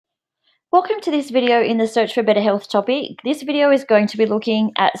Welcome to this video in the Search for Better Health topic. This video is going to be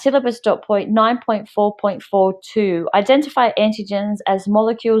looking at syllabus dot point 9.4.42, identify antigens as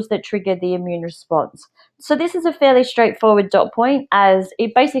molecules that trigger the immune response. So this is a fairly straightforward dot point as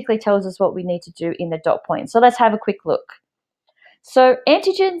it basically tells us what we need to do in the dot point. So let's have a quick look. So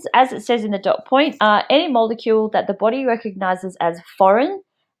antigens, as it says in the dot point, are any molecule that the body recognizes as foreign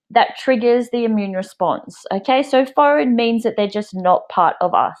that triggers the immune response. Okay, so foreign means that they're just not part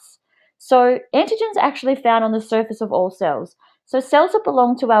of us. So antigens are actually found on the surface of all cells. So cells that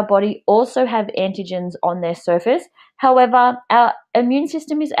belong to our body also have antigens on their surface. However, our immune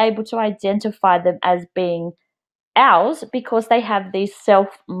system is able to identify them as being ours because they have these self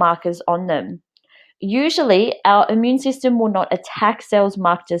markers on them. Usually, our immune system will not attack cells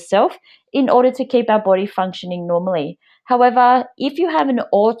marked as self in order to keep our body functioning normally. However, if you have an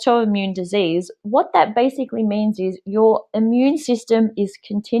autoimmune disease, what that basically means is your immune system is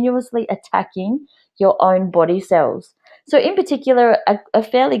continuously attacking your own body cells. So in particular, a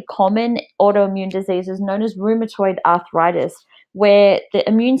fairly common autoimmune disease is known as rheumatoid arthritis, where the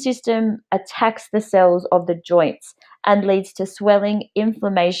immune system attacks the cells of the joints and leads to swelling,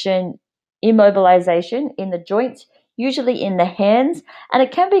 inflammation, immobilization in the joints, usually in the hands, and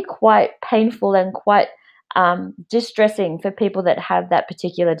it can be quite painful and quite distressing for people that have that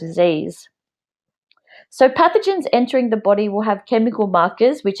particular disease. So pathogens entering the body will have chemical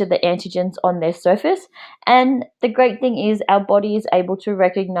markers, which are the antigens on their surface, and the great thing is our body is able to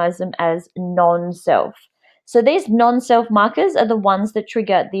recognize them as non-self. So these non-self markers are the ones that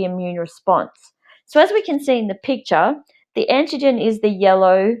trigger the immune response. So as we can see in the picture, the antigen is the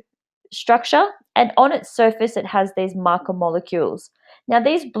yellow structure, and on its surface it has these marker molecules. Now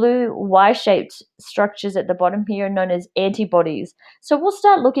these blue Y-shaped structures at the bottom here are known as antibodies. So we'll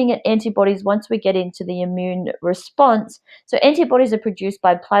start looking at antibodies once we get into the immune response. So antibodies are produced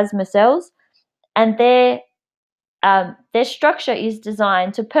by plasma cells, and their structure is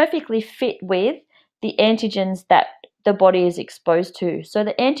designed to perfectly fit with the antigens that the body is exposed to. So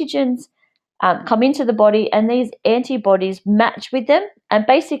the antigens come into the body, and these antibodies match with them, and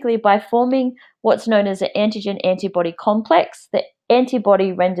basically by forming what's known as an antigen-antibody complex, the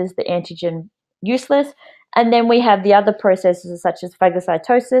antibody renders the antigen useless, and then we have the other processes such as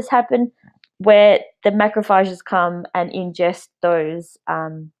phagocytosis happen, where the macrophages come and ingest those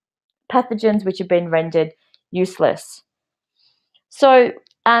pathogens which have been rendered useless. So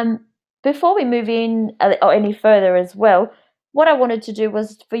before we move in or any further as well, what I wanted to do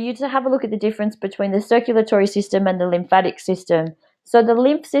was for you to have a look at the difference between the circulatory system and the lymphatic system. So the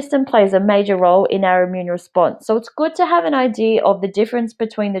lymph system plays a major role in our immune response. So it's good to have an idea of the difference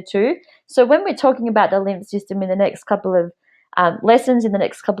between the two. So when we're talking about the lymph system in the next couple of lessons, in the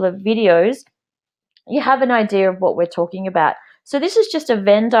next couple of videos, you have an idea of what we're talking about. So this is just a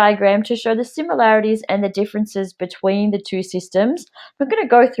Venn diagram to show the similarities and the differences between the two systems. I'm going to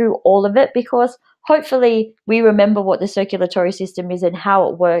go through all of it because hopefully we remember what the circulatory system is and how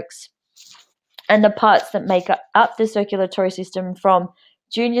it works and the parts that make up the circulatory system from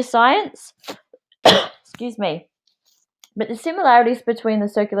junior science. Excuse me. But the similarities between the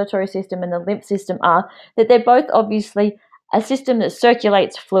circulatory system and the lymph system are that they're both obviously a system that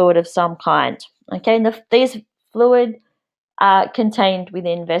circulates fluid of some kind. Okay, and these fluid are contained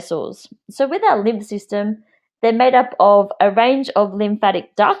within vessels. So with our lymph system, they're made up of a range of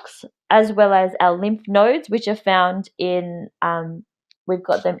lymphatic ducts as well as our lymph nodes, which are found in, we've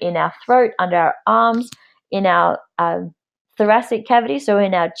got them in our throat, under our arms, in our thoracic cavity, so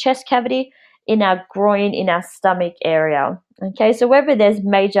in our chest cavity, in our groin, in our stomach area. Okay, so wherever there's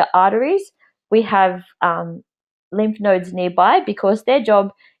major arteries, we have lymph nodes nearby because their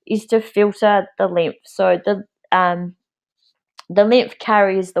job is to filter the lymph. So the lymph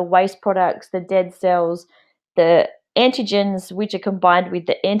carries the waste products, the dead cells, the antigens, which are combined with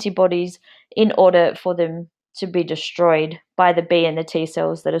the antibodies in order for them to be destroyed by the B and the T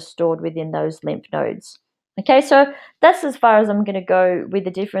cells that are stored within those lymph nodes. Okay, so that's as far as I'm going to go with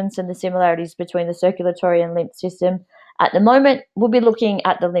the difference and the similarities between the circulatory and lymph system. At the moment, we'll be looking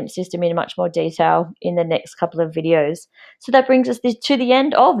at the lymph system in much more detail in the next couple of videos. So that brings us to the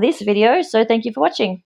end of this video. So thank you for watching.